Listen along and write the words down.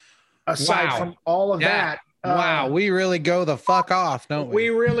aside from all of that. Wow, we really go the fuck off, don't we?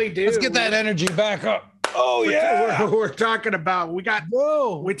 We really do. Let's get that energy back up. Oh, yeah. We're talking about, we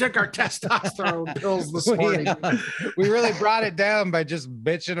took our testosterone pills this morning. We really brought it down by just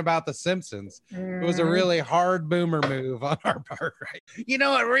bitching about The Simpsons. It was a really hard boomer move on our part, right? You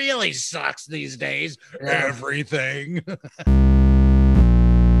know, it really sucks these days. Everything.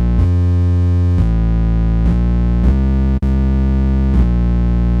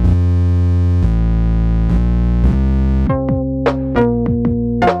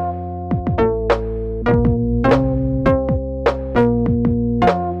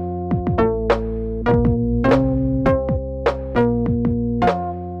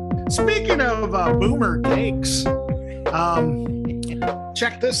 Boomer takes.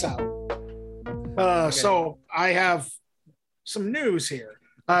 Check this out. So I have some news here.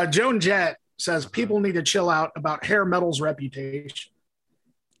 Joan Jett says people need to chill out about hair metal's reputation.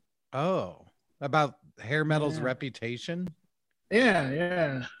 Oh, about hair metal's reputation?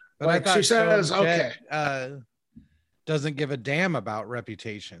 Yeah. But like she says, okay. Doesn't give a damn about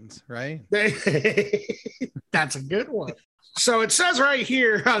reputations, right? That's a good one. So it says right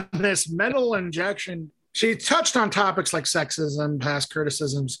here on this metal injection, she touched on topics like sexism, past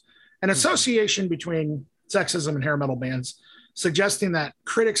criticisms, and association between sexism and hair metal bands, suggesting that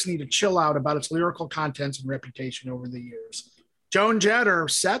critics need to chill out about its lyrical contents and reputation over the years. Joan Jett are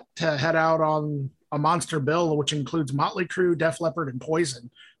set to head out on a monster bill, which includes Motley Crue, Def Leppard, and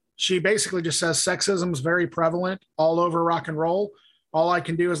Poison. She basically just says sexism is very prevalent all over rock and roll. All I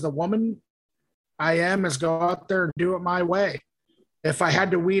can do as the woman I am is go out there and do it my way. If I had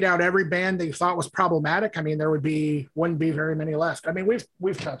to weed out every band they thought was problematic, I mean, there wouldn't be very many left. I mean,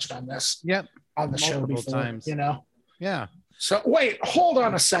 we've touched on this on the show before, times. You know? Yeah. So wait, hold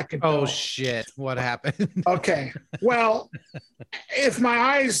on a second. Oh shit. What happened? Okay. Well, if my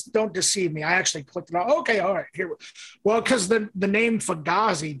eyes don't deceive me, I actually clicked it on. Okay. All right. Here. Well, because the name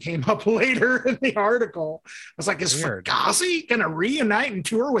Fugazi came up later in the article. I was like, is Fugazi going to reunite and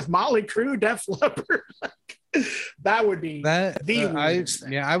tour with Motley Crue, Def Leppard? That would be the weirdest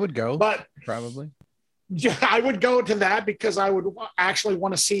thing. Yeah, I would go. But probably. Yeah, I would go to that because I would actually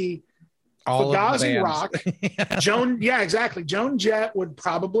want to see all Fugazi rock. Exactly. Joan Jett would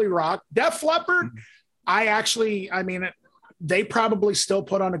probably rock. Def Leppard, they probably still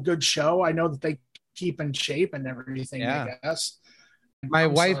put on a good show. I know that they keep in shape and everything, I guess. My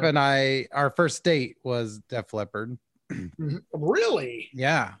wife and I, our first date was Def Leppard. Really?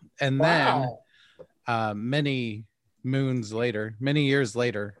 Yeah. And then many years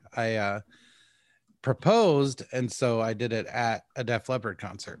later, I proposed. And so I did it at a Def Leppard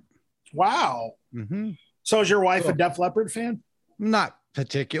concert. Wow. Mm-hmm. So is your wife a Def Leppard fan? Not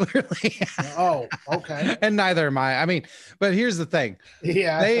particularly. Oh, okay. And neither am I. I mean, but here's the thing.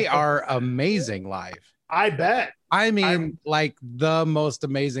 Yeah. They are amazing live. I bet. I mean, like the most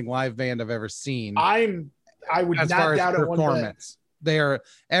amazing live band I've ever seen. I would not doubt it one bit. They are,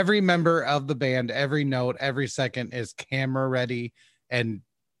 every member of the band, every note, every second is camera ready and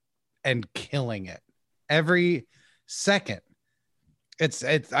killing it. Every second.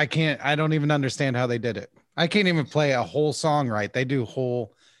 I don't even understand how they did it. I can't even play a whole song right. They do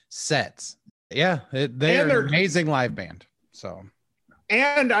whole sets. Yeah, they're an amazing live band. So,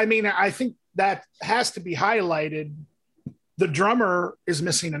 and I mean, I think that has to be highlighted. The drummer is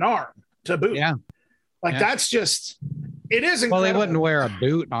missing an arm to boot. Yeah. That's just, it is incredible. Well, he wouldn't wear a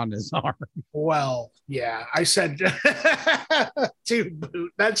boot on his arm. Well, yeah, I said two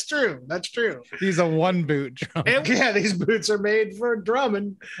boot. That's true. He's a one boot drummer. Yeah, these boots are made for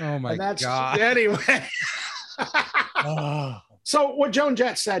drumming. Oh my God. Anyway. So what Joan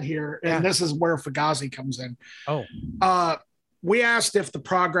Jett said here, and this is where Fugazi comes in. We asked if the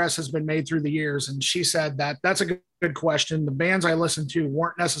progress has been made through the years, and she said that's a good question. The bands I listened to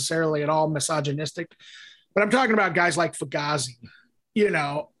weren't necessarily at all misogynistic, but I'm talking about guys like Fugazi. You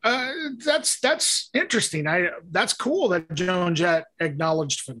know, that's interesting. That's cool that Joan Jett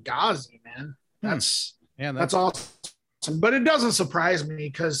acknowledged Fugazi, man. That's awesome. But it doesn't surprise me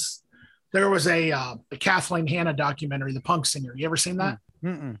because there was a Kathleen Hanna documentary, The Punk Singer. You ever seen that?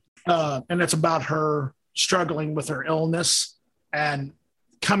 Mm-mm. And it's about her struggling with her illness and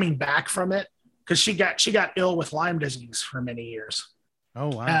coming back from it because she got ill with Lyme disease for many years. Oh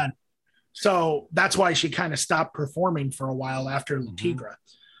wow! And so that's why she kind of stopped performing for a while after La Tigra.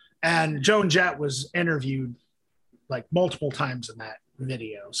 And Joan Jett was interviewed like multiple times in that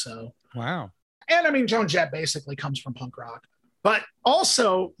video. So wow. And I mean, Joan Jett basically comes from punk rock. But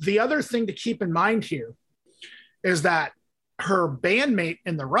also the other thing to keep in mind here is that her bandmate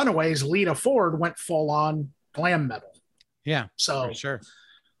in the Runaways, Lita Ford, went full on glam metal. Yeah, so for sure.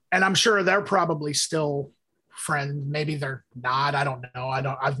 and I'm sure they're probably still friends. Maybe they're not. I don't know.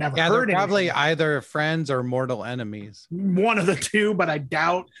 I've never Yeah, heard they're probably anything. either friends or mortal enemies. One of the two, but I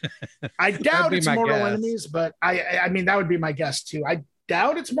doubt. I doubt be it's my mortal guess. enemies, but I mean that would be my guess too. I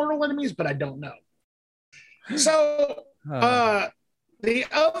doubt it's mortal enemies, but I don't know. So the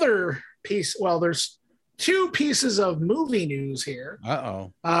other piece, well, there's two pieces of movie news here.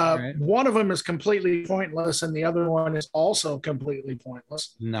 Right. One of them is completely pointless, and the other one is also completely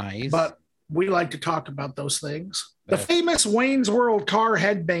pointless. Nice. But we like to talk about those things. The famous Wayne's World car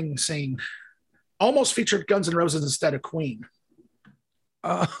headbang scene almost featured Guns N' Roses instead of Queen.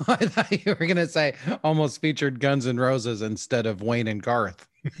 I thought you were gonna say almost featured Guns N' Roses instead of Wayne and Garth.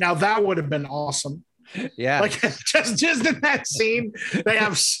 Now that would have been awesome. Yeah, like just in that scene, they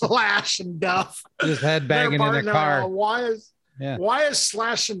have Slash and Duff just headbanging in a car. Why is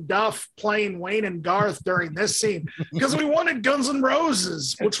Slash and Duff playing Wayne and Garth during this scene? Because we wanted Guns N'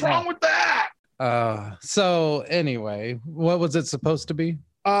 Roses. What's wrong with that? So anyway, what was it supposed to be?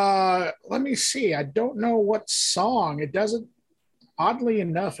 Let me see. I don't know what song. It doesn't. Oddly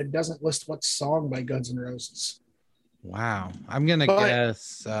enough, it doesn't list what song by Guns N' Roses. Wow, I'm gonna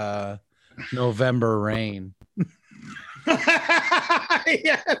guess November Rain.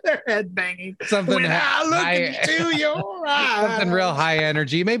 Yeah, they're headbanging. Something when I look into your eyes. Something real high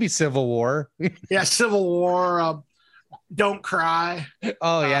energy. Maybe Civil War. Yeah, Civil War. Don't Cry.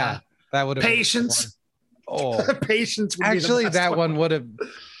 Oh yeah, that would have Patience. Patience. Would Actually, be the best that one would have.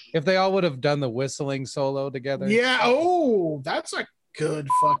 If they all would have done the whistling solo together. Yeah. Oh, that's a good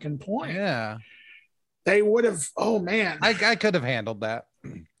fucking point. Yeah. They would have. Oh man, I could have handled that.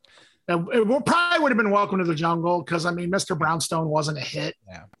 It probably would have been Welcome to the Jungle because I mean, Mr. Brownstone wasn't a hit.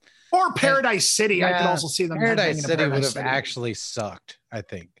 Yeah. Or Paradise City. Yeah. I could also see them. Paradise City would have actually sucked. I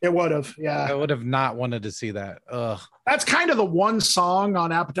think it would have. Yeah. I would have not wanted to see that. Ugh. That's kind of the one song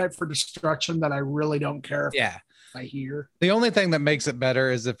on Appetite for Destruction that I really don't care if I hear. The only thing that makes it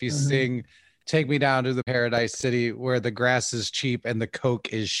better is if you sing "Take Me Down to the Paradise City," where the grass is cheap and the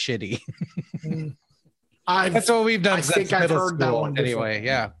coke is shitty. That's what we've done since middle school. That one anyway,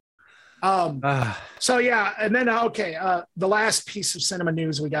 yeah. So yeah, and then the last piece of cinema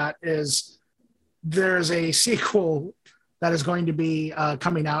news we got is there's a sequel that is going to be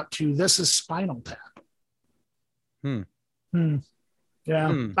coming out to This Is Spinal Tap. Yeah,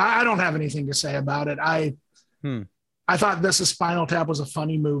 I don't have anything to say about it. I thought This Is Spinal Tap was a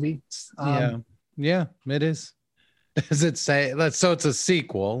funny movie. Yeah, it is. Does it say that? So it's a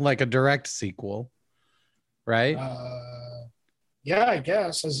sequel, like a direct sequel, right? Yeah, I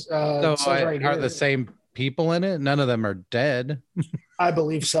guess. So are the same people in it? None of them are dead. I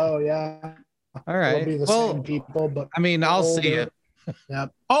believe so. Yeah. All right. It'll be the same people, but I mean, I'll see it. Yeah.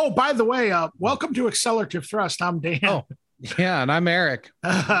 Oh, by the way, welcome to Accelerative Thrust. I'm Dan. Oh, yeah, and I'm Eric.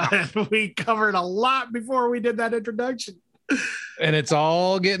 We covered a lot before we did that introduction. And it's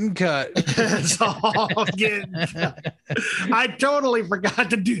all getting cut. It's all getting cut. I totally forgot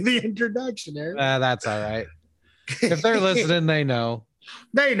to do the introduction, Eric. That's all right. If they're listening, they know.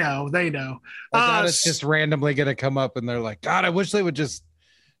 They know. It's just randomly going to come up and they're like, God, I wish they would just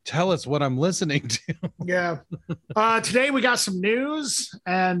tell us what I'm listening to. Yeah. Today we got some news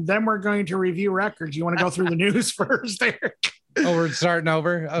and then we're going to review records. You want to go through the news first, Eric? Oh, we're starting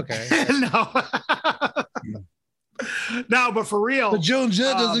over? Okay. No, but for real. But Joan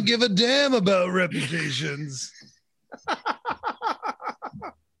Jett doesn't give a damn about reputations.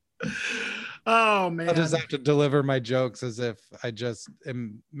 Oh man, I'll just have to deliver my jokes as if I just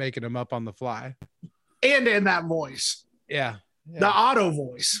am making them up on the fly, and in that voice, the auto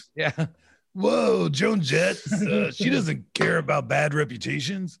voice, Whoa, Joan Jett, she doesn't care about bad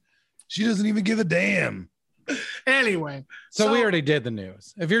reputations. She doesn't even give a damn. Anyway, so we already did the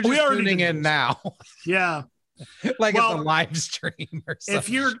news. If you're just tuning in now, like it's a live stream or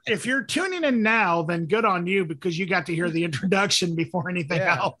something. If you're tuning in now, then good on you because you got to hear the introduction before anything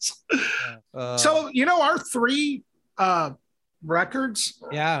else. So our 3 records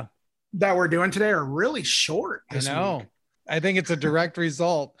that we're doing today are really short. I know. Week. I think it's a direct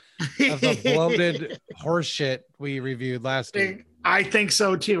result of the bloated horseshit we reviewed last week. I think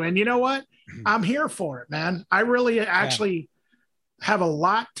so too. And you know what? I'm here for it, man. I really actually have a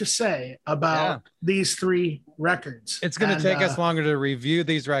lot to say about these 3 records. It's going to take us longer to review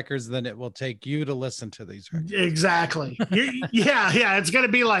these records than it will take you to listen to these records. Exactly. Yeah. It's going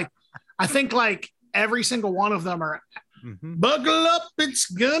to be like, I think like every single one of them are buckle up. It's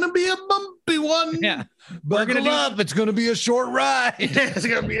going to be a bumpy one. Yeah. Buckle up. It's going to be a short ride. It's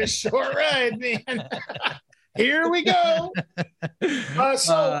going to be a short ride, man. Here we go.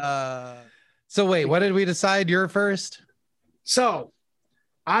 So wait, what did we decide? You're first? So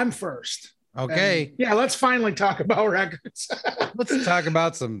I'm first. Okay. And yeah, let's finally talk about records. Let's talk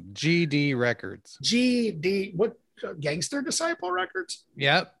about some GD records. GD, what Gangster Disciple Records?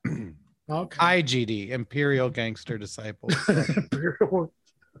 Yep. Okay. IGD, Imperial Gangster Disciples.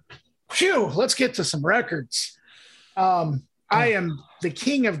 Phew, let's get to some records. I am the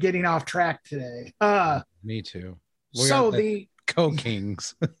king of getting off track today. Me too. So the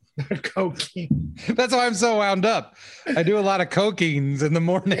Co-Kings. Cocaine. That's why I'm so wound up. I do a lot of co-kings in the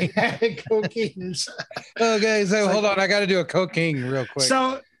morning. Cocaines. Okay, so hold on. I got to do a co-king real quick.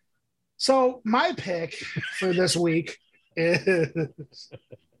 So my pick for this week is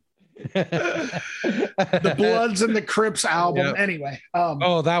the Bloods and the Crips album. Yep. Anyway.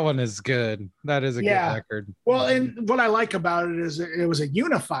 That one is good. That is a good record. Well, and what I like about it is it was a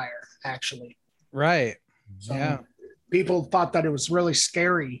unifier, actually. Right. So yeah. People thought that it was really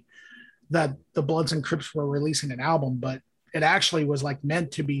scary that the Bloods and Crips were releasing an album, but it actually was like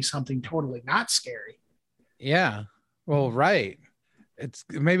meant to be something totally not scary. Yeah. Well, right.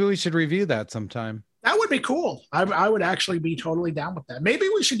 Maybe we should review that sometime. That would be cool. I would actually be totally down with that. Maybe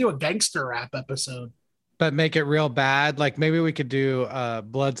we should do a gangster rap episode. But make it real bad. Like maybe we could do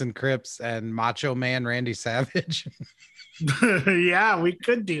Bloods and Crips and Macho Man Randy Savage. Yeah, we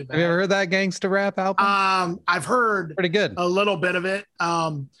could do that. Have you ever heard that gangster rap album? I've heard pretty good. A little bit of it.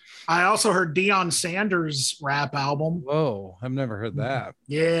 I also heard Deion Sanders' rap album. Whoa, I've never heard that.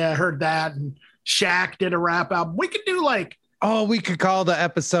 Yeah, I heard that. And Shaq did a rap album. We could do like we could call the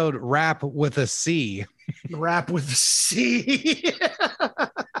episode Rap with a C. Rap with a C.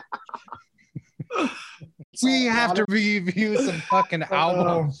 We have to review some fucking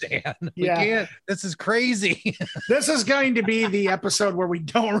albums, Dan. We can't. This is crazy. This is going to be the episode where we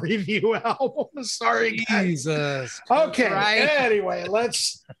don't review albums. Sorry, guys. Jesus. Okay. Right. Anyway,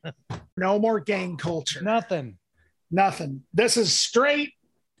 no more gang culture. Nothing. This is straight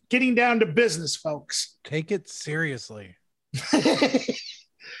getting down to business, folks. Take it seriously.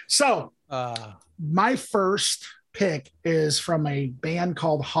 So, my first pick is from a band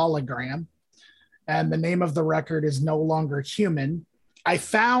called Hologram. And the name of the record is No Longer Human. I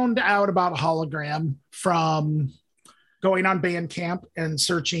found out about Hologram from going on Bandcamp and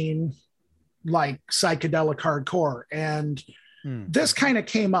searching like psychedelic hardcore. And this kind of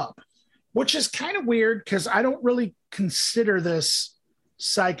came up, which is kind of weird because I don't really consider this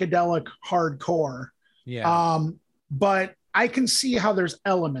psychedelic hardcore. Yeah. But I can see how there's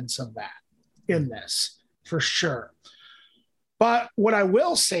elements of that in this for sure. But what I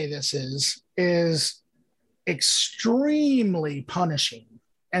will say this is extremely punishing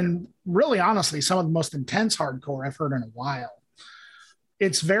and really honestly some of the most intense hardcore I've heard in a while.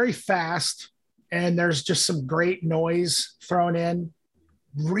 It's very fast and there's just some great noise thrown in,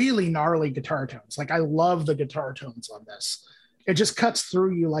 really gnarly guitar tones. Like I love the guitar tones on this. It just cuts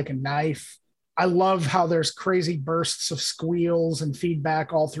through you like a knife. I love how there's crazy bursts of squeals and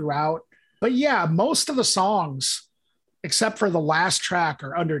feedback all throughout. But yeah, most of the songs except for the last track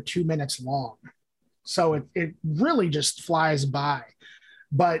are under 2 minutes long. So it really just flies by,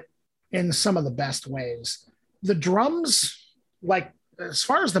 but in some of the best ways. The drums, like as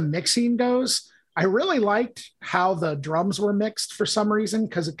far as the mixing goes, I really liked how the drums were mixed for some reason,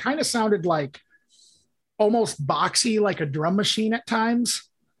 because it kind of sounded like almost boxy, like a drum machine at times.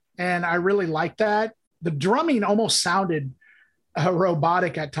 And I really liked that. The drumming almost sounded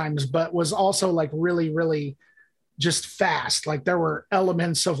robotic at times, but was also like really, really just fast. Like there were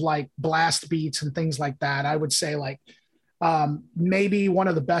elements of like blast beats and things like that. I would say like maybe one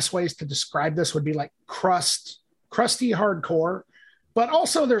of the best ways to describe this would be like crusty hardcore, but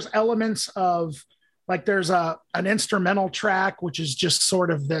also there's elements of like there's an instrumental track, which is just sort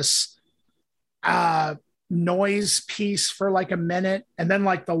of this noise piece for like a minute. And then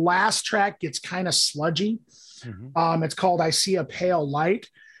like the last track gets kind of sludgy. Mm-hmm. It's called I See a Pale Light.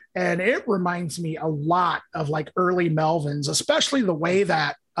 And it reminds me a lot of like early Melvins, especially the way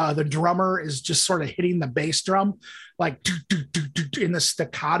that the drummer is just sort of hitting the bass drum, like in the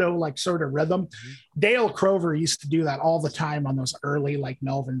staccato, like sort of rhythm. Mm-hmm. Dale Crover used to do that all the time on those early like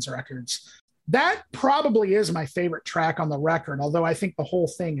Melvins records. That probably is my favorite track on the record, although I think the whole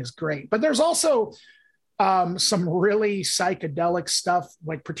thing is great. But there's also some really psychedelic stuff,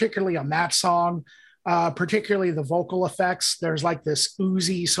 like particularly on that song. Particularly the vocal effects. There's like this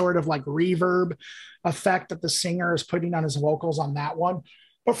oozy sort of like reverb effect that the singer is putting on his vocals on that one.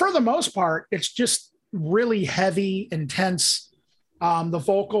 But for the most part, it's just really heavy, intense. The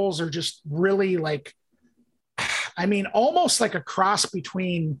vocals are just really like, I mean, almost like a cross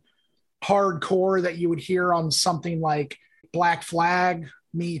between hardcore that you would hear on something like Black Flag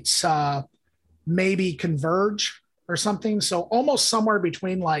meets maybe Converge or something. So almost somewhere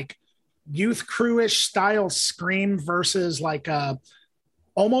between like Youth Crew-ish style scream versus like a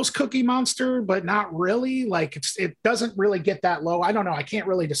almost Cookie Monster, but not really. Like it doesn't really get that low. I don't know. I can't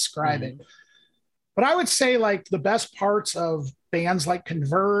really describe it. But I would say like the best parts of bands like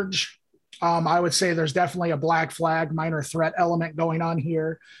Converge, I would say there's definitely a Black Flag Minor Threat element going on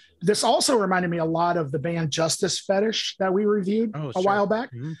here. This also reminded me a lot of the band Justice Fetish that we reviewed a while back.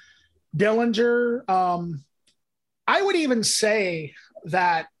 Dillinger. I would even say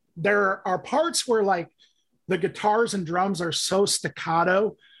that there are parts where like the guitars and drums are so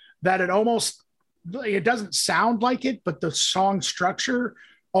staccato that it doesn't sound like it, but the song structure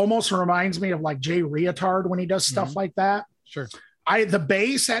almost reminds me of like Jay Reatard when he does stuff like that. Sure. The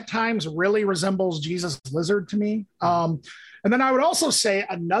bass at times really resembles Jesus Lizard to me. And then I would also say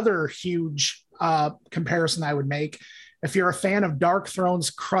another huge comparison I would make, if you're a fan of Dark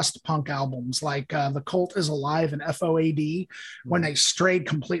Throne's crust punk albums, like The Cult is Alive and FOAD, when they strayed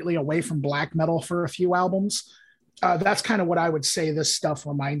completely away from black metal for a few albums, that's kind of what I would say this stuff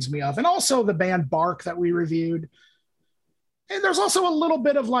reminds me of. And also the band Bark that we reviewed. And there's also a little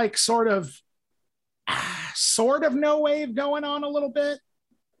bit of like sort of no wave going on a little bit,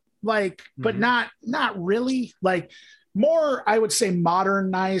 like, but not really, like more, I would say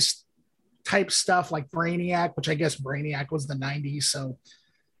modernized type stuff like Brainiac, which I guess Brainiac was the 90s. So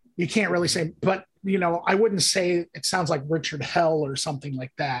you can't really say, but you know, I wouldn't say it sounds like Richard Hell or something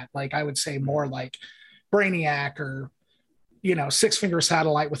like that. Like I would say more like Brainiac or, you know, Six Finger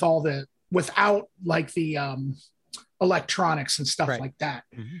Satellite without like the electronics and stuff like that.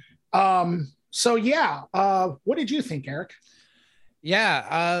 So yeah, what did you think, Eric?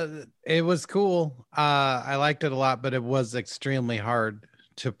 Yeah, it was cool. I liked it a lot, but it was extremely hard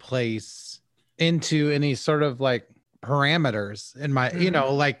to place into any sort of like parameters in my, you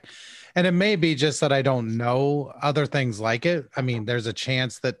know, like, and it may be just that I don't know other things like it. I mean, there's a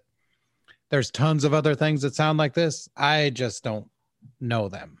chance that there's tons of other things that sound like this. I just don't know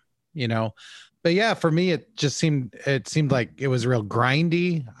them, you know? But yeah, for me, it seemed like it was real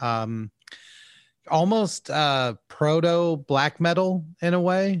grindy, almost proto black metal in a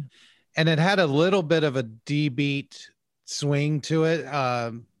way. And it had a little bit of a D-beat swing to it,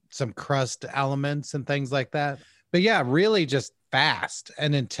 some crust elements and things like that. But yeah, really just fast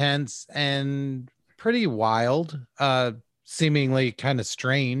and intense and pretty wild, seemingly kind of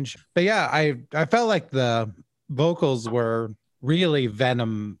strange. But yeah, I felt like the vocals were really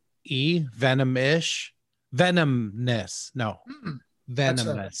venomous, venomous. No,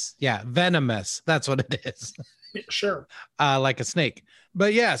 venomous. Yeah, venomous. That's what it is. Sure. Like a snake.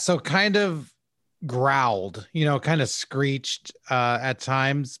 But yeah, so kind of growled, you know, kind of screeched at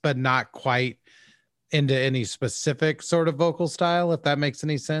times, but not quite into any specific sort of vocal style, if that makes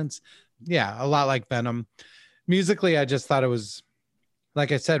any sense. Yeah, a lot like Venom. Musically, I just thought it was,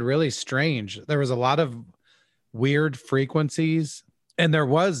 like I said, really strange. There was a lot of weird frequencies, and there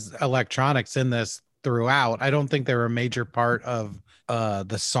was electronics in this throughout. I don't think they were a major part of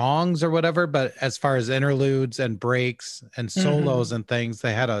the songs or whatever, but as far as interludes and breaks and solos and things,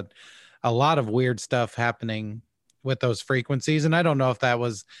 they had a lot of weird stuff happening with those frequencies. And I don't know if that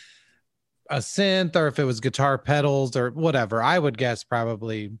was a synth or if it was guitar pedals or whatever. I would guess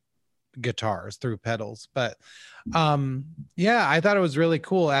probably guitars through pedals. But yeah, I thought it was really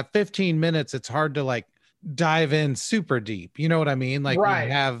cool. At 15 minutes, it's hard to like dive in super deep. You know what I mean? Like you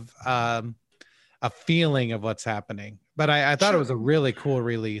have a feeling of what's happening. But I thought it was a really cool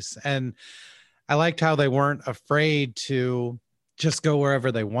release. And I liked how they weren't afraid to just go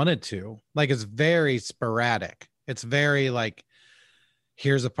wherever they wanted to. Like it's very sporadic. It's very like,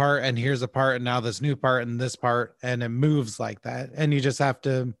 here's a part and here's a part and now this new part and this part, and it moves like that. And you just have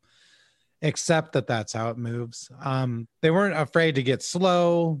to accept that that's how it moves. They weren't afraid to get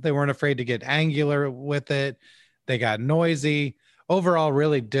slow. They weren't afraid to get angular with it. They got noisy. Overall,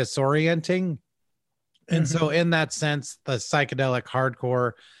 really disorienting. And so in that sense, the psychedelic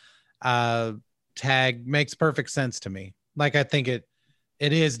hardcore tag makes perfect sense to me. Like, I think it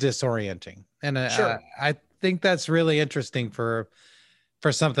is disorienting. And I think that's really interesting for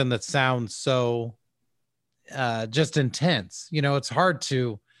something that sounds so just intense. You know, it's hard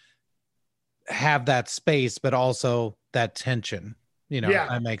to have that space, but also that tension, you know, if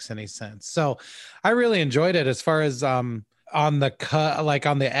that makes any sense. So I really enjoyed it. As far as on the cut, like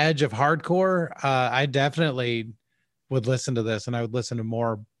on the edge of hardcore, I definitely would listen to this, and I would listen to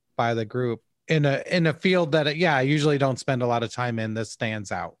more by the group in a field that I usually don't spend a lot of time in. This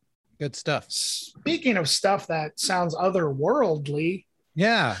stands out. Good stuff. Speaking of stuff that sounds otherworldly.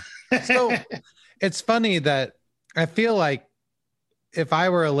 Yeah. So it's funny that I feel like if I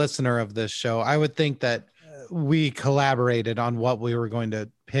were a listener of this show, I would think that we collaborated on what we were going to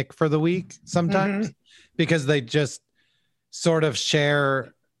pick for the week sometimes because they just sort of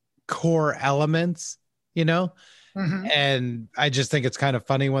share core elements, you know? And I just think it's kind of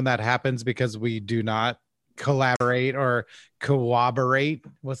funny when that happens because we do not collaborate or cooperate.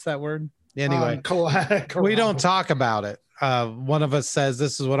 What's that word? Anyway, we don't talk about it. One of us says,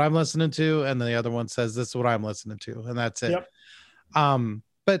 this is what I'm listening to. And the other one says, this is what I'm listening to. And that's it. Yep.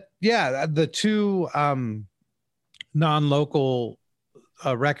 But yeah, the two non-local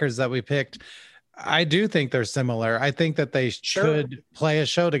records that we picked, I do think they're similar. I think that they should play a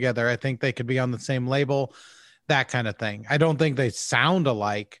show together. I think they could be on the same label, that kind of thing. I don't think they sound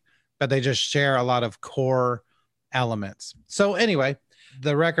alike, but they just share a lot of core elements. So anyway,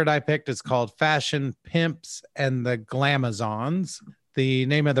 the record I picked is called Fashion Pimps and the Glamazons. The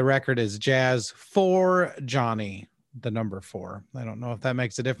name of the record is Jazz for Johnny, the number 4. I don't know if that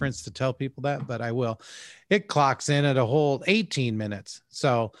makes a difference to tell people that, but I will. It clocks in at a whole 18 minutes.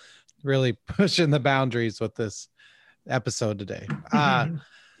 So really pushing the boundaries with this episode today.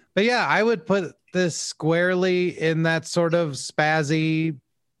 But yeah, I would put this squarely in that sort of spazzy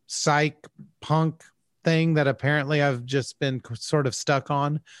psych punk thing that apparently I've just been sort of stuck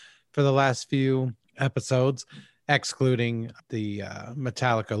on for the last few episodes, excluding the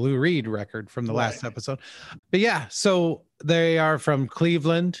Metallica Lou Reed record from the last episode. But yeah, so they are from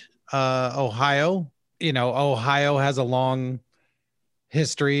Cleveland, Ohio. You know, Ohio has a long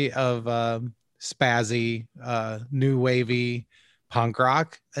history of spazzy, new wavy punk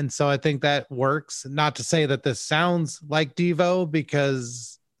rock. And so I think that works. Not to say that this sounds like Devo,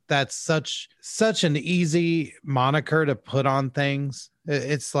 because that's such an easy moniker to put on things.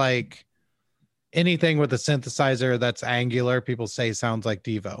 It's like anything with a synthesizer that's angular, people say sounds like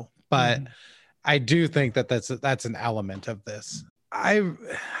Devo. But I do think that that's an element of this. I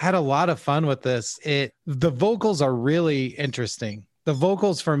had a lot of fun with this. The vocals are really interesting. The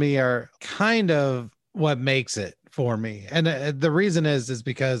vocals for me are kind of what makes it for me. And the reason is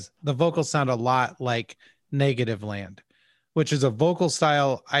because the vocals sound a lot like Negative Land, which is a vocal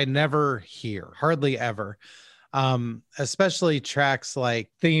style I never hear, hardly ever. Especially tracks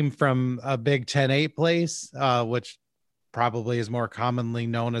like Theme from a Big 10-8 Place, which probably is more commonly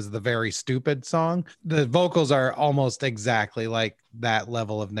known as the Very Stupid song. The vocals are almost exactly like that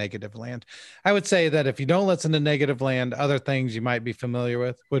level of Negative Land. I would say that if you don't listen to Negative Land, other things you might be familiar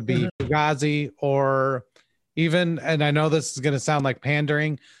with would be Fugazi, or even, and I know this is going to sound like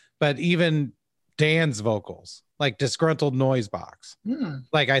pandering, but even Dan's vocals, like Disgruntled Noise Box.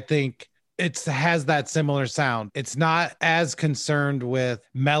 Like, I think it has that similar sound. It's not as concerned with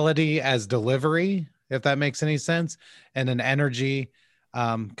melody as delivery, if that makes any sense, and an energy,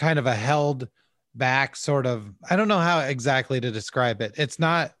 kind of a held back sort of, I don't know how exactly to describe it.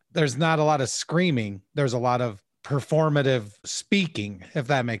 There's not a lot of screaming. There's a lot of performative speaking, if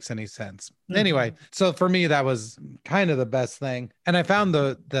that makes any sense. Anyway, so for me, that was kind of the best thing. And I found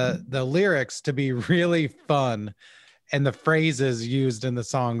the lyrics to be really fun, and the phrases used in the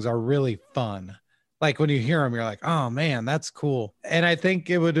songs are really fun. Like when you hear them, you're like, oh man, that's cool. And I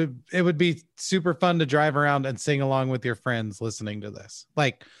think it would be super fun to drive around and sing along with your friends listening to this.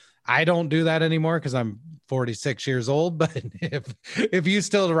 Like, I don't do that anymore because I'm 46 years old, but if you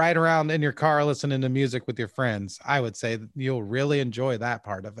still ride around in your car listening to music with your friends, I would say that you'll really enjoy that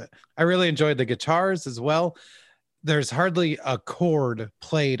part of it. I really enjoyed the guitars as well. There's hardly a chord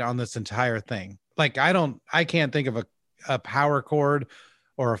played on this entire thing. Like, I can't think of a power chord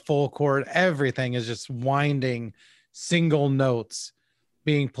or a full chord. Everything is just winding single notes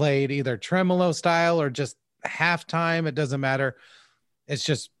being played, either tremolo style or just halftime. It doesn't matter. It's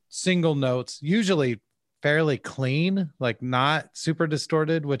just single notes, usually fairly clean, like not super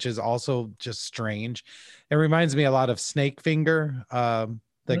distorted, which is also just strange. It reminds me a lot of Snakefinger,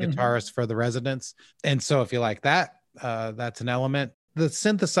 the guitarist for The Residents. And so if you like that, that's an element. The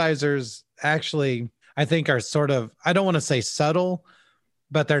synthesizers actually, I think, are sort of, I don't want to say subtle,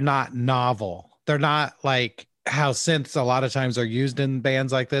 but they're not novel. They're not like how synths a lot of times are used in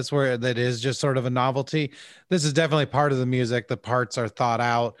bands like this, where that is just sort of a novelty. This is definitely part of the music. The parts are thought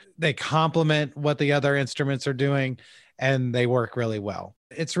out. They complement what the other instruments are doing, and they work really well.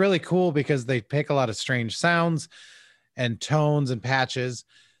 It's really cool because they pick a lot of strange sounds and tones and patches,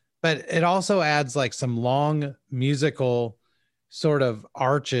 but it also adds like some long musical sort of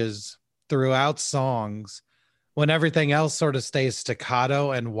arches throughout songs when everything else sort of stays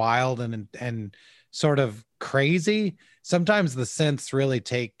staccato and wild and sort of crazy. Sometimes the synths really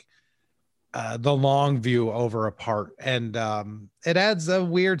take the long view over a part, and it adds a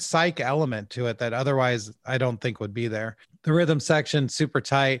weird psych element to it that otherwise I don't think would be there. The rhythm section, super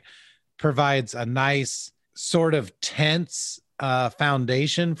tight, provides a nice sort of tense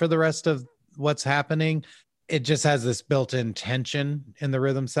foundation for the rest of what's happening. It just has this built-in tension in the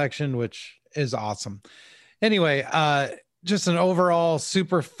rhythm section, which is awesome. Anyway, just an overall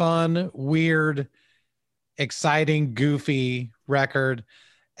super fun, weird, exciting, goofy record.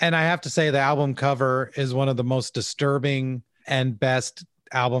 And I have to say the album cover is one of the most disturbing and best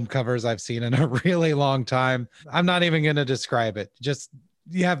album covers I've seen in a really long time. I'm not even going to describe it. Just,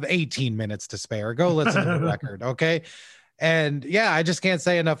 you have 18 minutes to spare. Go listen to the record, okay? And yeah, I just can't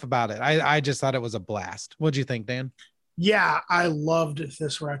say enough about it. I just thought it was a blast. What'd you think, Dan? Yeah, I loved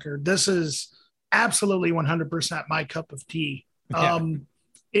this record. This is absolutely 100% my cup of tea. Yeah.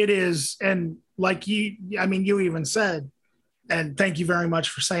 It is, and like you even said, and thank you very much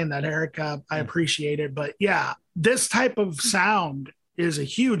for saying that, Eric. I appreciate it. But yeah, this type of sound is a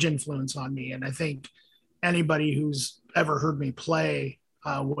huge influence on me. And I think anybody who's ever heard me play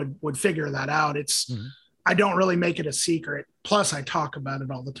would figure that out. It's, I don't really make it a secret. Plus I talk about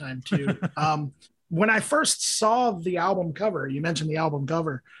it all the time too. When I first saw the album cover, you mentioned the album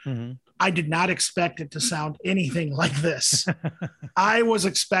cover, I did not expect it to sound anything like this. I was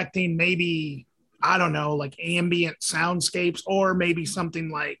expecting maybe, I don't know, like ambient soundscapes, or maybe something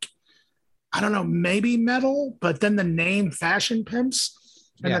like, I don't know, maybe metal, but then the name Fashion Pimps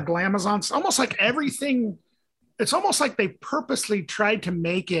and the Glamazons, almost like everything. It's almost like they purposely tried to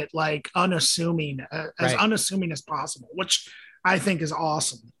make it like unassuming, as unassuming as possible, which I think is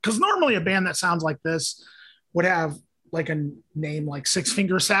awesome. Because normally a band that sounds like this would have like a name like Six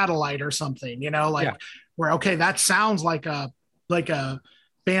Finger Satellite or something, you know, like where, okay, that sounds like a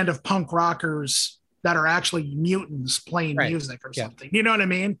band of punk rockers that are actually mutants playing music or something. You know what I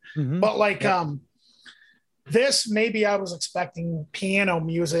mean? But like this, maybe I was expecting piano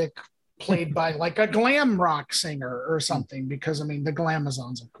music played by like a glam rock singer or something, because I mean the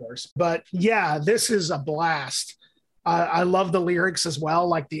Glamazons, of course. But yeah, this is a blast. I love the lyrics as well.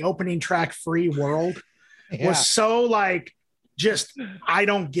 Like the opening track, Free World, was so like, just, I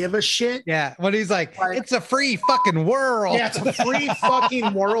don't give a shit. Yeah. When he's like, it's a free fucking world. Yeah, it's a free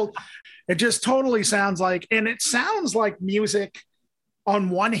fucking world. It just totally sounds like, and it sounds like music on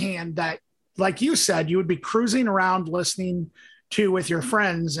one hand that, like you said, you would be cruising around listening to with your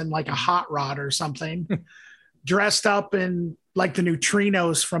friends in like a hot rod or something, dressed up in like the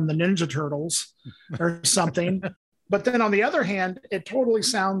neutrinos from the Ninja Turtles or something. But then on the other hand, it totally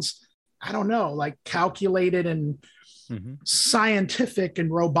sounds, I don't know, like calculated and scientific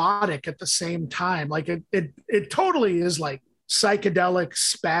and robotic at the same time. Like it totally is like psychedelic,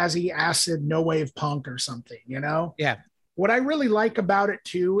 spazzy, acid, no wave punk or something, you know? Yeah. What I really like about it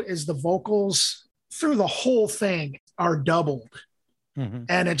too is the vocals through the whole thing are doubled.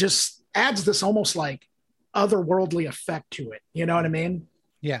 And it just adds this almost like otherworldly effect to it. You know what I mean?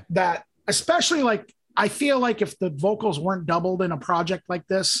 Yeah. That especially like, I feel like if the vocals weren't doubled in a project like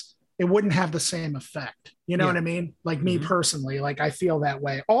this, it wouldn't have the same effect. You know what I mean? Like me personally, like I feel that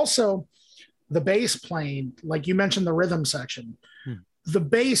way. Also, the bass playing, like you mentioned the rhythm section, the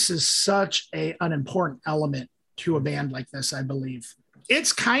bass is such an important element to a band like this, I believe.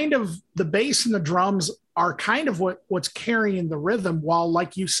 It's kind of, the bass and the drums are kind of what's carrying the rhythm, while,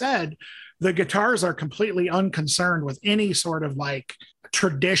 like you said, the guitars are completely unconcerned with any sort of like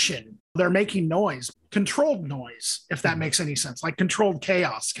tradition. They're making noise, controlled noise, if that makes any sense, like controlled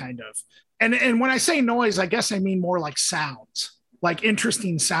chaos kind of. And when I say noise, I guess I mean more like sounds, like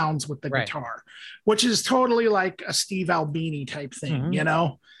interesting sounds with the guitar, which is totally like a Steve Albini type thing, you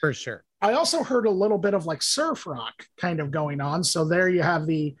know? For sure. I also heard a little bit of like surf rock kind of going on. So there you have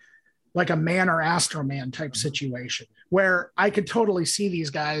the, like a Man or Astro Man type situation where I could totally see these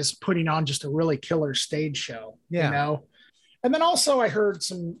guys putting on just a really killer stage show, you know? And then also I heard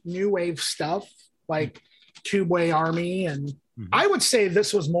some new wave stuff like Tubeway Army. And I would say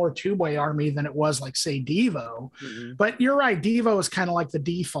this was more Tubeway Army than it was like, say, Devo. But you're right. Devo is kind of like the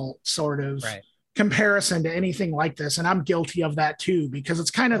default sort of comparison to anything like this. And I'm guilty of that too, because it's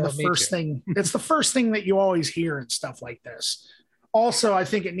kind of the first thing. It's the first thing that you always hear and stuff like this. Also, I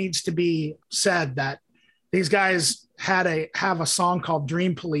think it needs to be said that these guys have a song called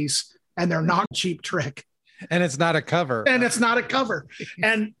Dream Police, and they're not Cheap Trick. And it's not a cover. And it's not a cover.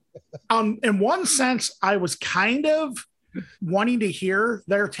 And in one sense, I was kind of wanting to hear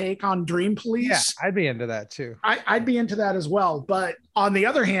their take on Dream Police. Yeah, I'd be into that too. I'd be into that as well. But on the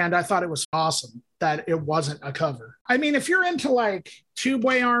other hand, I thought it was awesome that it wasn't a cover. I mean, if you're into like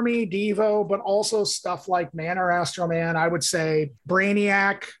Tubeway Army, Devo, but also stuff like Man or Astro Man, I would say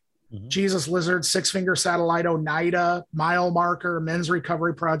Brainiac, Jesus Lizard, Six Finger Satellite, Oneida, Mile Marker, Men's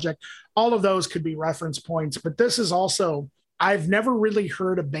Recovery Project, all of those could be reference points. But this is also, I've never really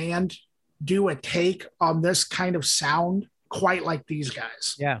heard a band do a take on this kind of sound quite like these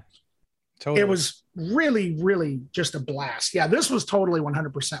guys. Yeah, totally. It was really, really just a blast. Yeah, this was totally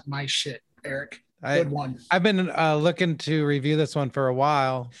 100% my shit, Eric. Good one. I've been looking to review this one for a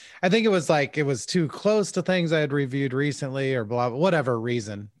while. I think it was too close to things I had reviewed recently or blah, whatever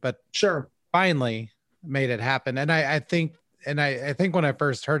reason, but sure, finally made it happen. And I think when I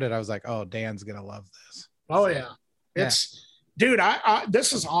first heard it, I was like, oh, Dan's going to love this. Oh yeah. Dude,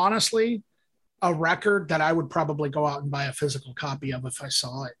 this is honestly a record that I would probably go out and buy a physical copy of if I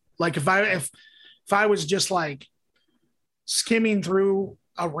saw it. Like if I was just like skimming through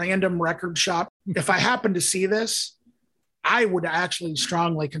a random record shop, if I happened to see this, I would actually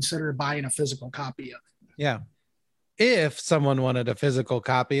strongly consider buying a physical copy of it. Yeah. If someone wanted a physical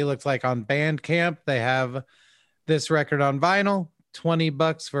copy, it looks like on Bandcamp, they have this record on vinyl,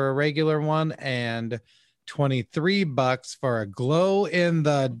 $20 for a regular one and $23 for a glow in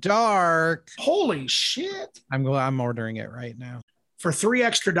the dark. Holy shit. I'm ordering it right now. For $3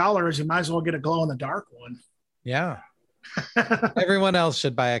 extra, you might as well get a glow in the dark one. Yeah. Everyone else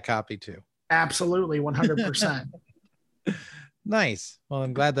should buy a copy too. Absolutely, 100%. Nice. Well,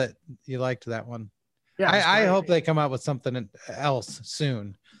 I'm glad that you liked that one. Yeah, I hope they come out with something else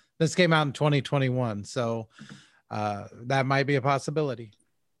soon. This came out in 2021, so that might be a possibility.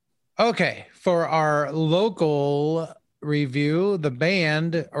 Okay, for local review, the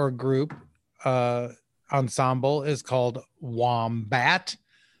band or group ensemble is called Wombat.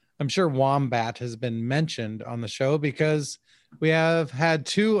 I'm sure Wombat has been mentioned on the show because we have had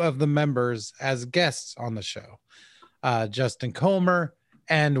two of the members as guests on the show, Justin Comer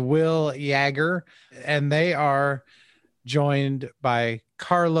and Will Yager, and they are joined by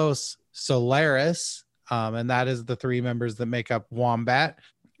Carlos Solares, and that is the three members that make up Wombat.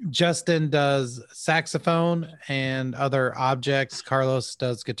 Justin does saxophone and other objects. Carlos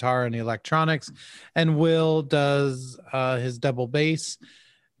does guitar and electronics, and Will does his double bass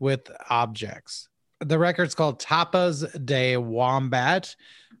with objects. The record's called Tapas de Wombat,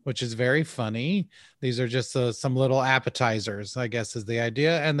 which is very funny. These are just some little appetizers, I guess is the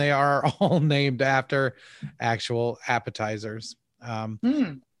idea. And they are all named after actual appetizers.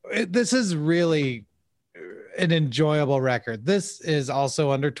 This is really an enjoyable record. This is also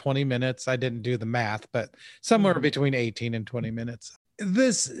under 20 minutes. I didn't do the math, but somewhere between 18 and 20 minutes.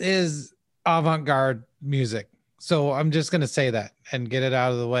 This is avant-garde music. So I'm just going to say that and get it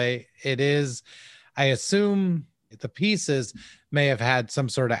out of the way. It is, I assume the pieces may have had some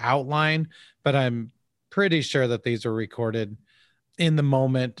sort of outline, but I'm pretty sure that these were recorded in the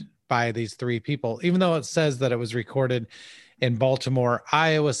moment by these three people, even though it says that it was recorded in Baltimore,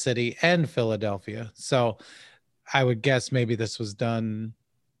 Iowa City, and Philadelphia. So I would guess maybe this was done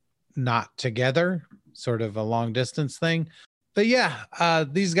not together, sort of a long distance thing. But yeah,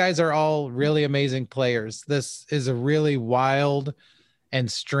 these guys are all really amazing players. This is a really wild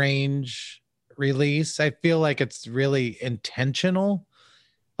and strange release. I feel like it's really intentional.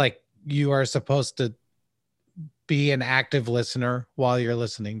 Like you are supposed to be an active listener while you're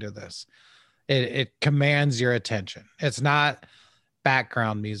listening to this. It commands your attention. It's not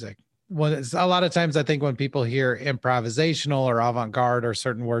background music. A lot of times I think when people hear improvisational or avant-garde or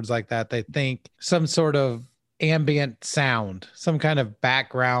certain words like that, they think some sort of ambient sound, some kind of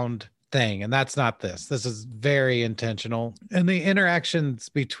background thing. And that's not this. This is very intentional. And the interactions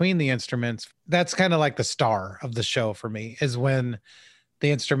between the instruments, that's kind of like the star of the show for me, is when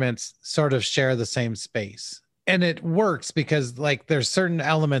the instruments sort of share the same space. And it works because like there's certain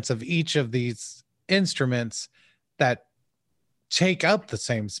elements of each of these instruments that take up the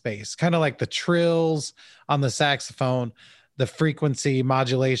same space, kind of like the trills on the saxophone, the frequency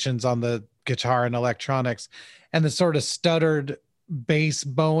modulations on the guitar and electronics, and the sort of stuttered bass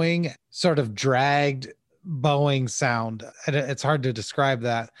bowing, sort of dragged bowing sound. And it's hard to describe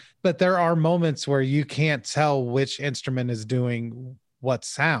that, but there are moments where you can't tell which instrument is doing what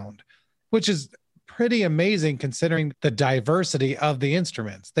sound, which is pretty amazing considering the diversity of the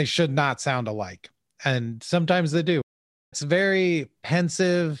instruments. They should not sound alike, and sometimes they do. It's very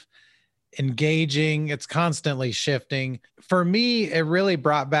pensive, engaging. It's constantly shifting. For me, it really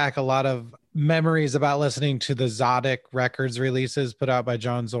brought back a lot of memories about listening to the Zodic Records releases put out by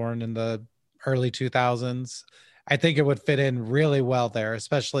John Zorn in the early 2000s. I think it would fit in really well there,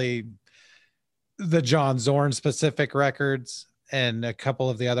 especially the John Zorn specific records and a couple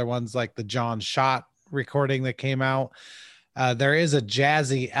of the other ones like the John Schott recording that came out. There is a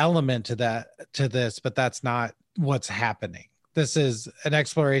jazzy element to this, but that's not what's happening. This is an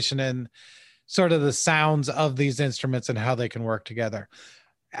exploration in sort of the sounds of these instruments and how they can work together.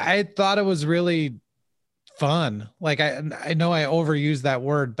 I thought it was really fun. Like I know I overuse that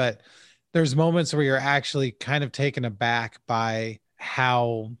word, but there's moments where you're actually kind of taken aback by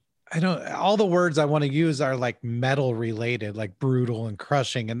how all the words I want to use are like metal related, like brutal and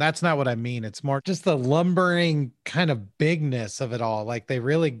crushing. And that's not what I mean. It's more just the lumbering kind of bigness of it all. Like they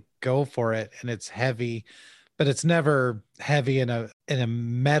really go for it and it's heavy, but it's never heavy in a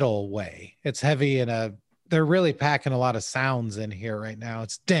metal way. It's heavy they're really packing a lot of sounds in here right now.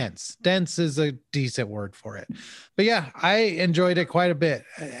 It's dense. Dense is a decent word for it. But yeah, I enjoyed it quite a bit.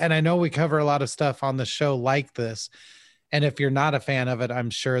 And I know we cover a lot of stuff on the show like this. And if you're not a fan of it, I'm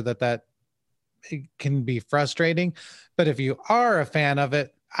sure that it can be frustrating. But if you are a fan of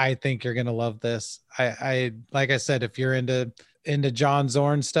it, I think you're going to love this. I like I said, if you're into John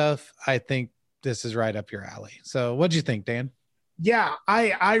Zorn stuff, I think this is right up your alley. So what'd you think, Dan? Yeah,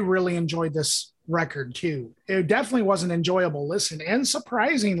 I really enjoyed this record too. It definitely was an enjoyable listen. And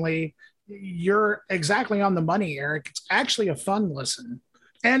surprisingly, you're exactly on the money, Eric. It's actually a fun listen.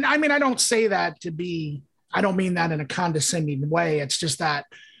 And I mean, I don't mean that in a condescending way. It's just that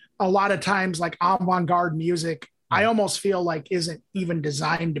a lot of times, like avant-garde music, I almost feel like isn't even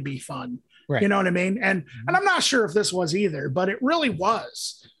designed to be fun. Right. You know what I mean? And I'm not sure if this was either, but it really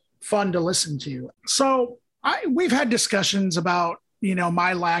was fun to listen to. So we've had discussions about,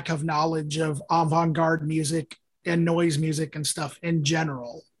 my lack of knowledge of avant-garde music and noise music and stuff in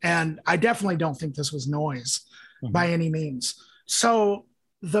general. And I definitely don't think this was noise by any means. So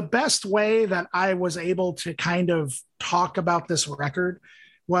the best way that I was able to kind of talk about this record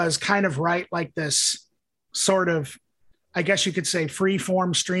was kind of write like this sort of, I guess you could say, free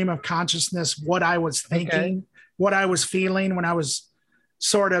form stream of consciousness, what I was thinking, what I was feeling when I was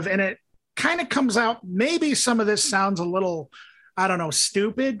and it kind of comes out. Maybe some of this sounds a little, I don't know,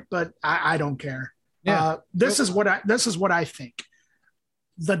 stupid, but I don't care. Yeah. This is what I think.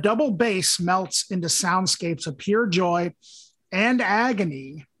 The double bass melts into soundscapes of pure joy and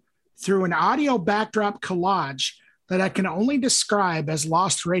agony through an audio backdrop collage that I can only describe as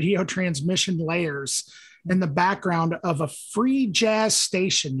lost radio transmission layers in the background of a free jazz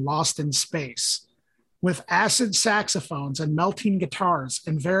station lost in space, with acid saxophones and melting guitars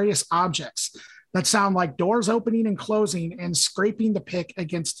and various objects that sound like doors opening and closing and scraping the pick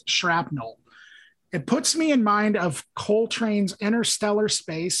against shrapnel. It puts me in mind of Coltrane's Interstellar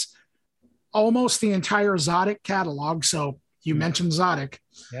Space, almost the entire Zodic catalog. So you mentioned Zodic,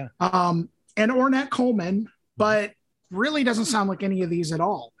 and Ornette Coleman, but really doesn't sound like any of these at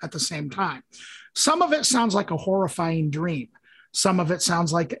all at the same time. Some of it sounds like a horrifying dream. Some of it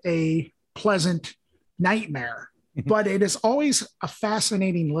sounds like a pleasant nightmare, but it is always a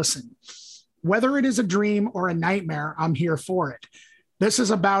fascinating listen. Whether it is a dream or a nightmare, I'm here for it. This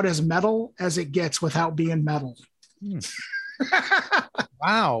is about as metal as it gets without being metal.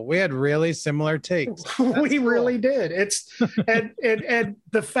 Wow, we had really similar takes. We really did. It's and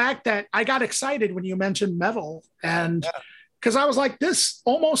the fact that I got excited when you mentioned metal, and because I was like, this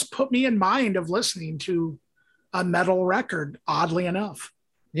almost put me in mind of listening to a metal record, oddly enough.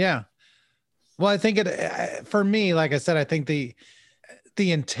 Yeah. Well, I think it, for me, like I said, I think the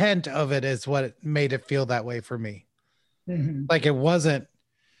intent of it is what made it feel that way for me. Like it wasn't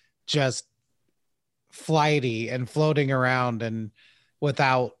just flighty and floating around and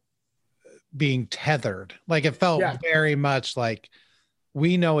without being tethered. Like it felt very much like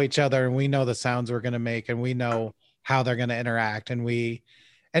we know each other and we know the sounds we're going to make and we know how they're going to interact. And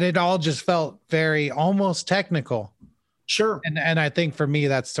it all just felt very almost technical. Sure. And I think for me,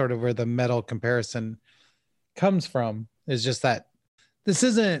 that's sort of where the metal comparison comes from, is just that this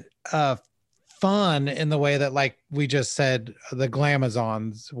isn't fun in the way that, like we just said, the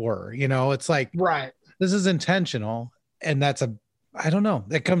Glamazons were, it's like, right. This is intentional. And I don't know,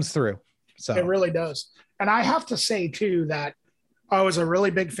 it comes through. So it really does. And I have to say too, that I was a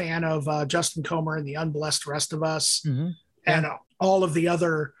really big fan of Justin Comer and the Unblessed Rest of Us, and all of the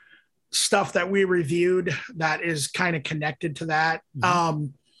other stuff that we reviewed that is kind of connected to that.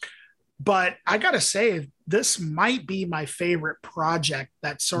 But I got to say, this might be my favorite project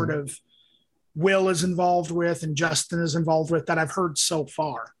that sort of Will is involved with and Justin is involved with that I've heard so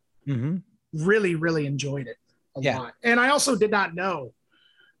far. Really, really enjoyed it a lot. And I also did not know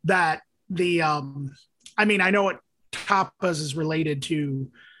that I know it tapas is related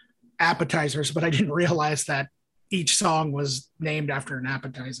to appetizers, but I didn't realize that each song was named after an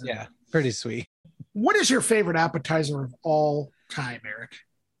appetizer. Yeah, pretty sweet. What is your favorite appetizer of all time, Eric?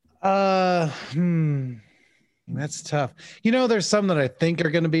 That's tough. There's some that I think are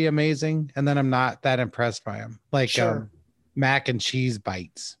going to be amazing, and then I'm not that impressed by them. Like mac and cheese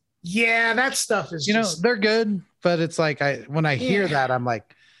bites. Yeah, that stuff is they're good, but it's like when I hear that, I'm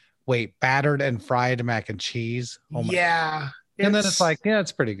like, wait, battered and fried mac and cheese. Oh my God. And then it's like,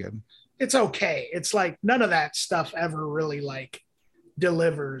 it's pretty good. it's okay. It's like none of that stuff ever really like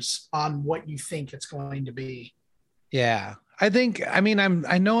delivers on what you think it's going to be. Yeah. I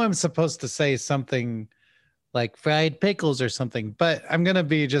know I'm supposed to say something like fried pickles or something, but I'm going to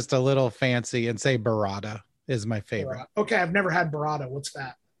be just a little fancy and say burrata is my favorite. Okay, I've never had burrata. What's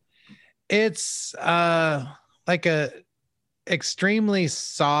that? It's like a extremely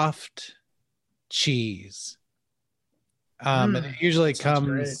soft cheese. And it usually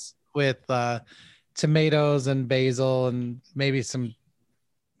comes with tomatoes and basil and maybe some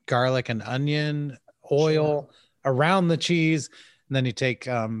garlic and onion oil around the cheese. And then you take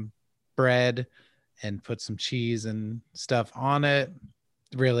bread and put some cheese and stuff on it.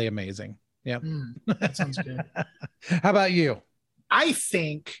 Really amazing. Yep. That sounds good. How about you? I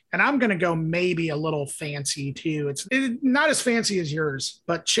think, and I'm going to go maybe a little fancy too. It's not as fancy as yours,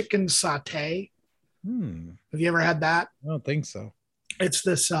 but chicken satay. Have you ever had that? I don't think so. It's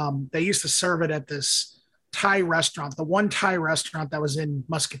this, they used to serve it at this Thai restaurant, the one Thai restaurant that was in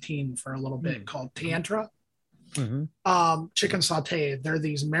Muscatine for a little bit called Tantra. Chicken satay. They're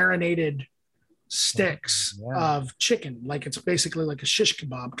these marinated sticks of chicken. Like it's basically like a shish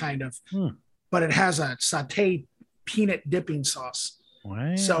kebab kind of, but it has a satay peanut dipping sauce.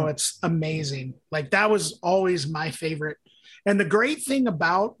 Wow. So it's amazing. Like that was always my favorite. And the great thing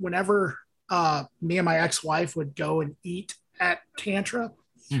about whenever me and my ex-wife would go and eat at Tantra,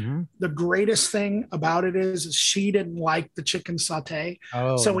 the greatest thing about it is she didn't like the chicken satay.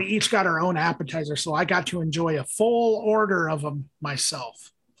 So we each got our own appetizer. So I got to enjoy a full order of them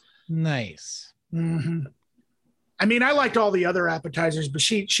myself. Nice. I mean, I liked all the other appetizers, but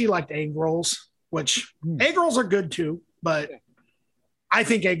she liked egg rolls, which egg rolls are good too, but I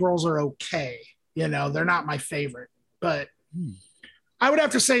think egg rolls are okay. You know, they're not my favorite, but I would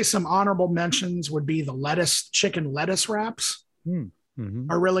have to say some honorable mentions would be the chicken lettuce wraps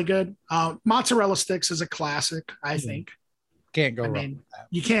are really good. Mozzarella sticks is a classic, I think. Can't go wrong with that.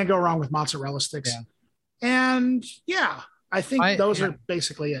 You can't go wrong with mozzarella sticks. And yeah, I think those are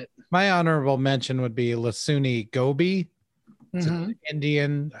basically it. My honorable mention would be Lasuni Gobi. It's an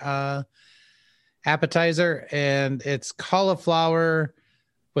Indian appetizer, and it's cauliflower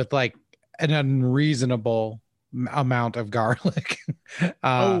with like an unreasonable amount of garlic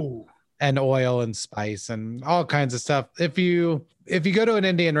and oil and spice and all kinds of stuff. If you go to an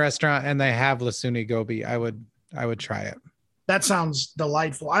Indian restaurant and they have Lasuni Gobi, I would try it. That sounds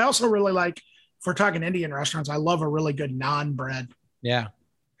delightful. I also really like, if we're talking Indian restaurants, I love a really good naan bread. Yeah.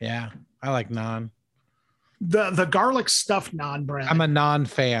 I like naan. The garlic stuffed naan bread. I'm a naan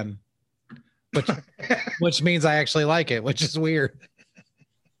fan, which means I actually like it, which is weird.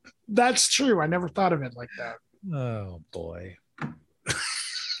 That's true. I never thought of it like that. Oh boy.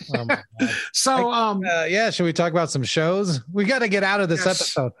 Oh my God. So should we talk about some shows? We got to get out of this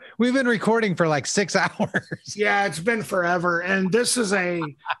episode. We've been recording for like 6 hours. Yeah, it's been forever, and this is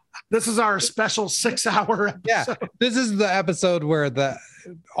our special 6-hour episode. Yeah, this is the episode where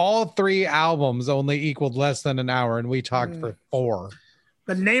all 3 albums only equaled less than an hour, and we talked for 4.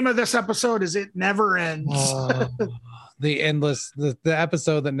 The name of this episode is "It Never Ends." The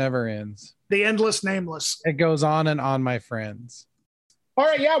episode that never ends. The endless, nameless. It goes on and on, my friends. All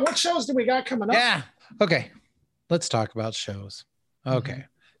right, yeah. What shows do we got coming up? Yeah. Okay. Let's talk about shows. Okay.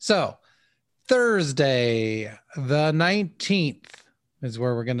 So Thursday, the 19th is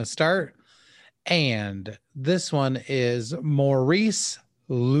where we're going to start. And this one is Maurice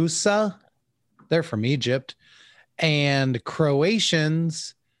Lusa. They're from Egypt. And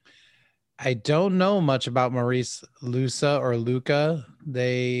Croatians. I don't know much about Maurice Lusa or Luca.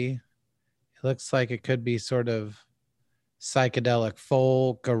 It looks like it could be sort of psychedelic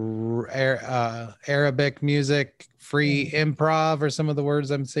folk, Arabic music, free improv, or some of the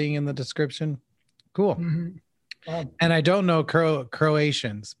words I'm seeing in the description. Cool. And I don't know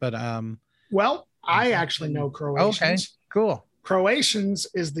Croatians, but well, I actually know Croatians. Okay, cool. Croatians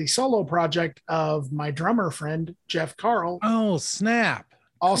is the solo project of my drummer friend Jeff Carl. Oh, snap.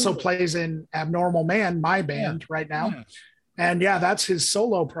 Also plays in Abnormal Man, my band right now. Yeah. And yeah, that's his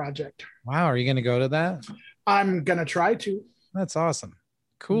solo project. Wow. Are you going to go to that? I'm going to try to. That's awesome.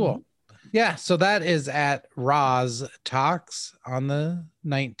 Cool. Yeah. So that is at Roz Talks on the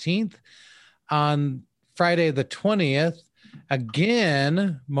 19th. On Friday, the 20th,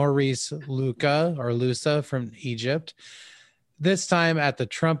 again, Maurice Lusa from Egypt. This time at the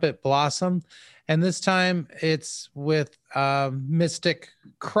Trumpet Blossom. And this time it's with Mystic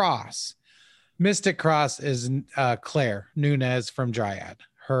Cross. Mystic Cross is Claire Nunez from Dryad.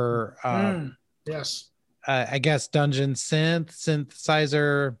 Her, yes. I guess, dungeon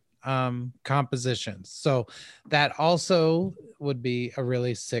synthesizer compositions. So that also would be a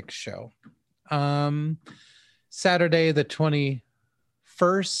really sick show. Saturday the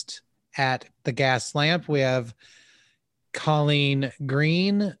 21st at the Gas Lamp, we have Colleen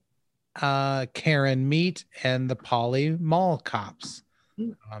Green, Karen Meat, and the Polly Mall Cops.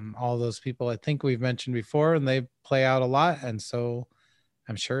 All those people I think we've mentioned before, and they play out a lot, and so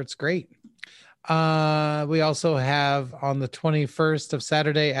I'm sure it's great. We also have on the 21st of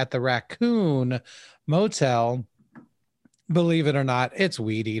Saturday at the Raccoon Motel, believe it or not, it's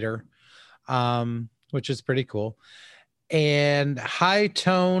Weed Eater, which is pretty cool. And High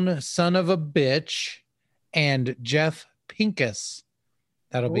Tone Son of a Bitch and Jeff Pincus.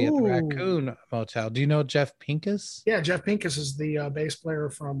 That'll be at the Raccoon Motel. Do you know Jeff Pincus? Yeah, Jeff Pincus is the bass player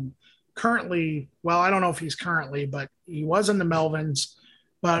from currently, well, I don't know if he's currently, but he was in the Melvins,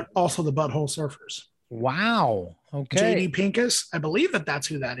 but also the Butthole Surfers. Wow. Okay. JD Pincus. I believe that's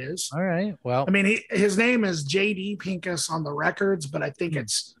who that is. All right. Well, I mean, his name is JD Pincus on the records, but I think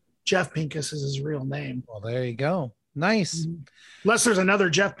it's Jeff Pincus is his real name. Well, there you go. Nice. Unless there's another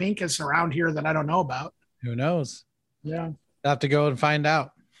Jeff Pincus around here that I don't know about. Who knows? Yeah. I'll have to go and find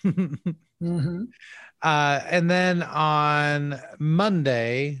out. And then on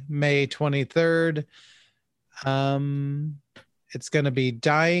Monday, May 23rd, it's going to be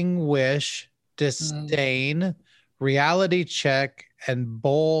Dying Wish, Disdain, Reality Check, and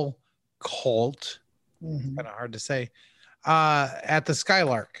Bowl Cult. Kind of hard to say. At the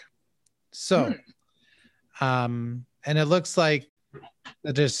Skylark. So, and it looks like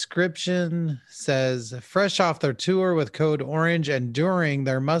the description says fresh off their tour with Code Orange and during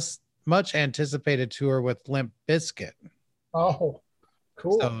their much anticipated tour with Limp Bizkit. Oh,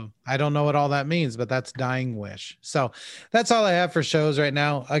 cool. So I don't know what all that means, but that's Dying Wish. So that's all I have for shows right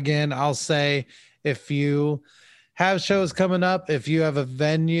now. Again, I'll say if you have shows coming up, if you have a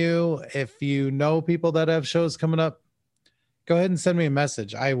venue, if you know people that have shows coming up, go ahead and send me a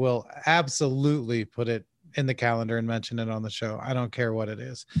message. I will absolutely put it in the calendar and mention it on the show. I don't care what it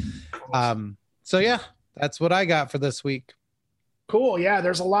is. So yeah, that's what I got for this week. Cool. Yeah,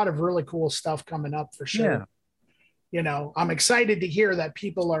 there's a lot of really cool stuff coming up for sure. Yeah. You know, I'm excited to hear that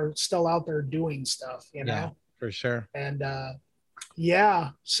people are still out there doing stuff, you know. Yeah, for sure. And yeah.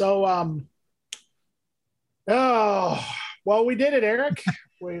 So oh, well, we did it, Eric.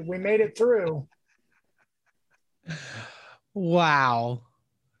 we made it through. Wow.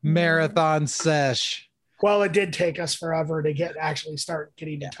 Marathon sesh. Well, it did take us forever to start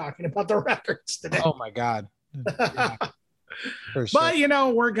getting to talking about the records today. Oh my God. Yeah, for sure. But you know,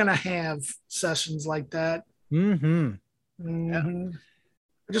 we're gonna have sessions like that. Yeah. I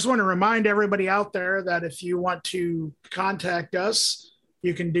just want to remind everybody out there that if you want to contact us,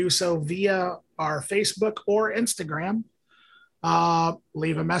 you can do so via our Facebook or Instagram.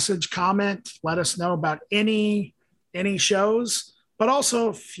 Leave a message, comment, let us know about any shows. But also,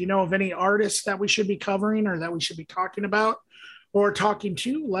 if you know of any artists that we should be covering or that we should be talking about or talking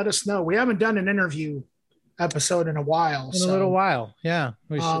to, let us know. We haven't done an interview episode in a while. In a little while. Yeah.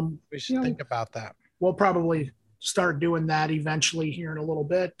 We should think know, about that. We'll probably start doing that eventually here in a little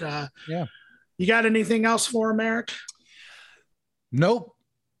bit. Yeah. You got anything else for him, Eric? Nope.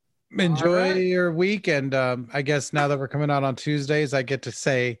 Enjoy your week. And I guess now that we're coming out on Tuesdays, I get to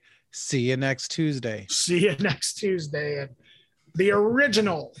say, see you next Tuesday. See you next Tuesday. And the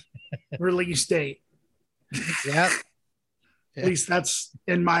original release date. Yeah. At least that's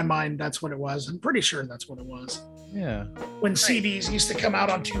in my mind. That's what it was. I'm pretty sure that's what it was. Yeah. When CDs used to come out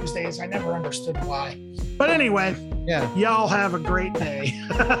on Tuesdays, I never understood why. But anyway, yeah. Y'all have a great day.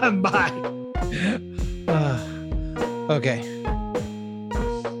 Bye. Okay.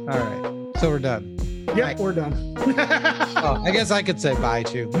 All right. So we're done. Yep, we're done. Oh, I guess I could say bye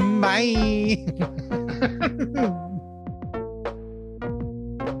too. Bye.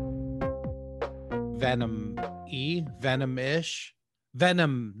 Venom-ish,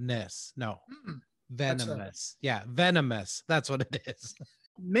 venomness. No, venomous. Yeah, venomous. That's what it is.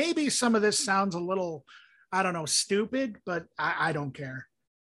 Maybe some of this sounds a little, I don't know, stupid, but I don't care.